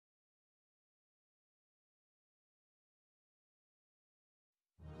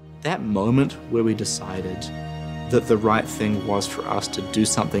That moment where we decided that the right thing was for us to do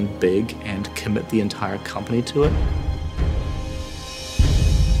something big and commit the entire company to it,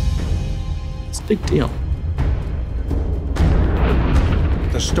 it's a big deal.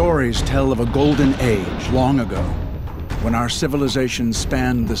 The stories tell of a golden age long ago, when our civilization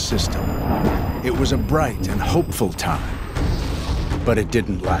spanned the system. It was a bright and hopeful time, but it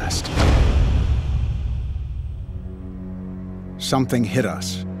didn't last. Something hit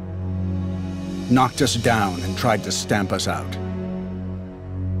us, knocked us down and tried to stamp us out.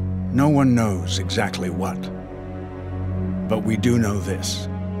 No one knows exactly what, but we do know this: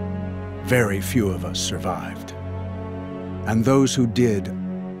 very few of us survived. And those who did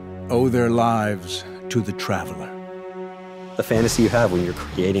owe their lives to the traveler. The fantasy you have when you're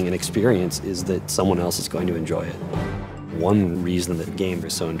creating an experience is that someone else is going to enjoy it. One reason that the game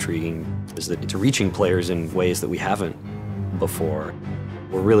is so intriguing is that it's reaching players in ways that we haven't before.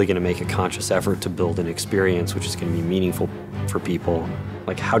 We're really going to make a conscious effort to build an experience which is going to be meaningful for people.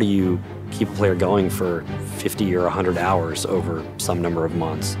 Like, how do you keep a player going for 50 or 100 hours over some number of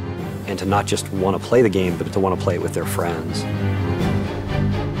months? And to not just want to play the game, but to want to play it with their friends.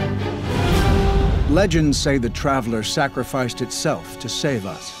 Legends say the Traveler sacrificed itself to save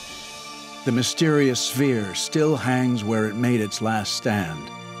us. The mysterious sphere still hangs where it made its last stand,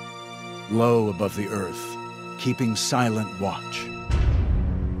 low above the earth, keeping silent watch.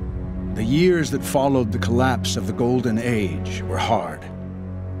 The years that followed the collapse of the Golden Age were hard,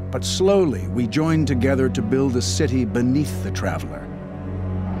 but slowly we joined together to build a city beneath the Traveler.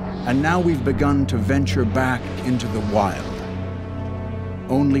 And now we've begun to venture back into the wild,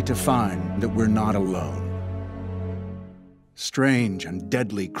 only to find that we're not alone. Strange and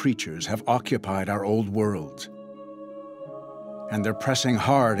deadly creatures have occupied our old worlds, and they're pressing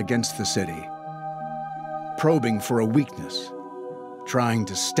hard against the city, probing for a weakness, trying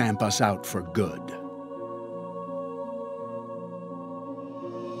to stamp us out for good.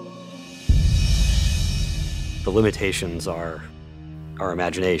 The limitations are our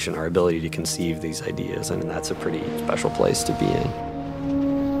imagination, our ability to conceive these ideas, and that's a pretty special place to be in.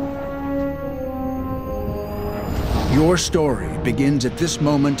 Your story begins at this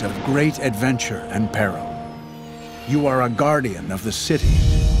moment of great adventure and peril. You are a guardian of the city,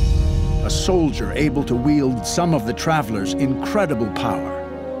 a soldier able to wield some of the Traveler's incredible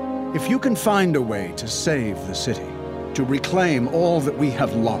power. If you can find a way to save the city, to reclaim all that we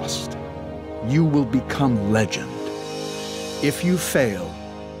have lost, you will become legend. If you fail,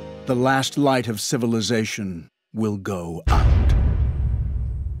 the last light of civilization will go out.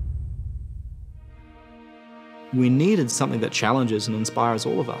 We needed something that challenges and inspires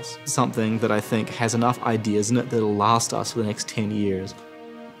all of us. Something that I think has enough ideas in it that'll last us for the next 10 years.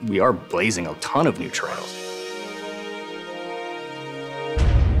 We are blazing a ton of new trails.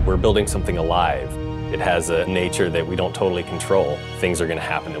 We're building something alive. It has a nature that we don't totally control. Things are going to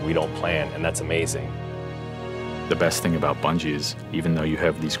happen that we don't plan, and that's amazing. The best thing about Bungie is, even though you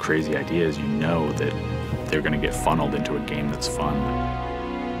have these crazy ideas, you know that they're going to get funneled into a game that's fun.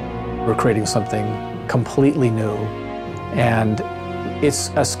 We're creating something completely new, and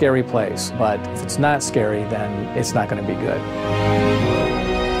it's a scary place, but if it's not scary, then it's not going to be good.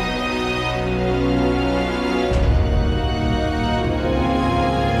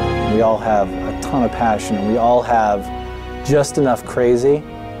 We all have a ton of passion, and we all have just enough crazy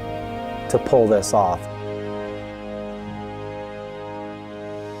to pull this off.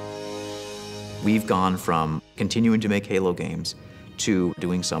 We've gone from continuing to make Halo games to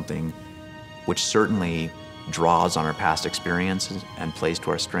doing something which certainly draws on our past experiences and plays to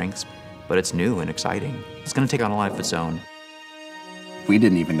our strengths, but it's new and exciting. It's going to take on a life of its own. We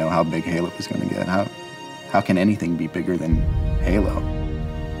didn't even know how big Halo was going to get. How can anything be bigger than Halo?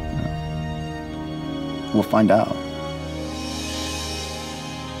 We'll find out.